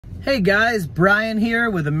Hey guys, Brian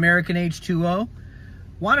here with American H2O.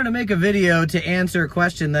 Wanted to make a video to answer a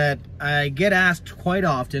question that I get asked quite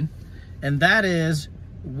often, and that is,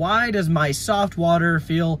 why does my soft water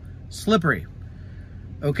feel slippery?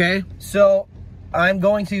 Okay, so I'm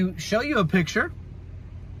going to show you a picture,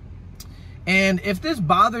 and if this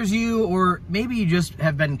bothers you, or maybe you just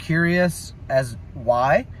have been curious as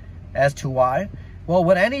to why, well,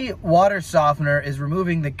 when any water softener is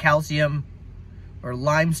removing the calcium or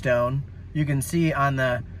limestone, you can see on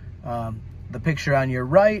the picture on your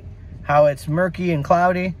right how it's murky and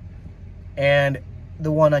cloudy, and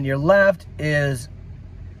the one on your left is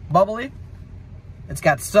bubbly. It's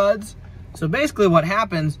got suds. So basically what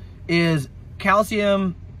happens is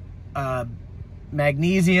calcium,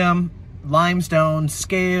 magnesium, limestone,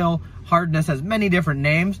 scale, hardness, has many different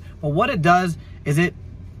names. But what it does is it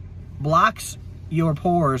blocks your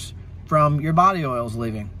pores from your body oils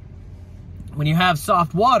leaving. When you have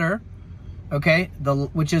soft water, okay,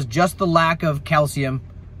 which is just the lack of calcium,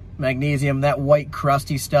 magnesium, that white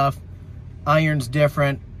crusty stuff, iron's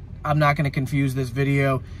different. I'm not going to confuse this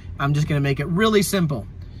video. I'm just going to make it really simple.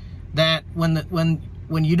 That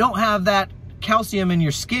when you don't have that calcium in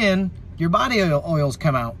your skin, your body oils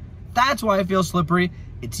come out. That's why it feels slippery.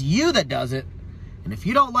 It's you that does it. And if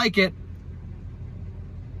you don't like it,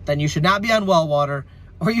 then you should not be on well water,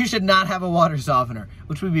 or you should not have a water softener,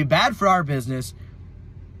 which would be bad for our business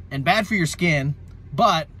and bad for your skin.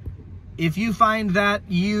 But if you find that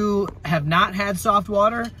you have not had soft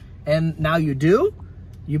water and now you do,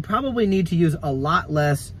 you probably need to use a lot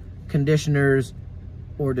less conditioners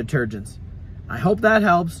or detergents. I hope that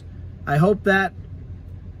helps. I hope that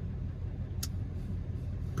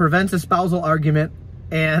prevents a spousal argument.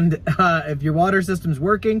 And if your water system's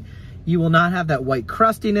working, you will not have that white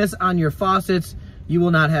crustiness on your faucets. You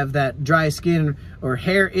will not have that dry skin or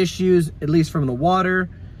hair issues, at least from the water.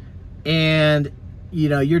 And, you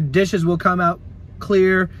know, your dishes will come out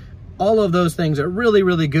clear. All of those things are really,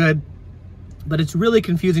 really good. But it's really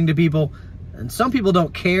confusing to people. And some people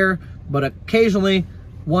don't care, but occasionally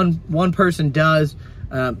one person does.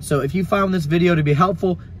 So if you found this video to be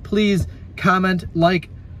helpful, please comment, like,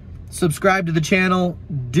 subscribe to the channel,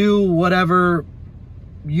 do whatever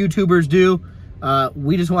YouTubers do.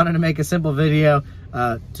 We just wanted to make a simple video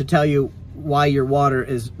to tell you why your water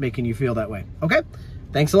is making you feel that way. Okay?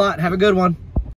 Thanks a lot. Have a good one.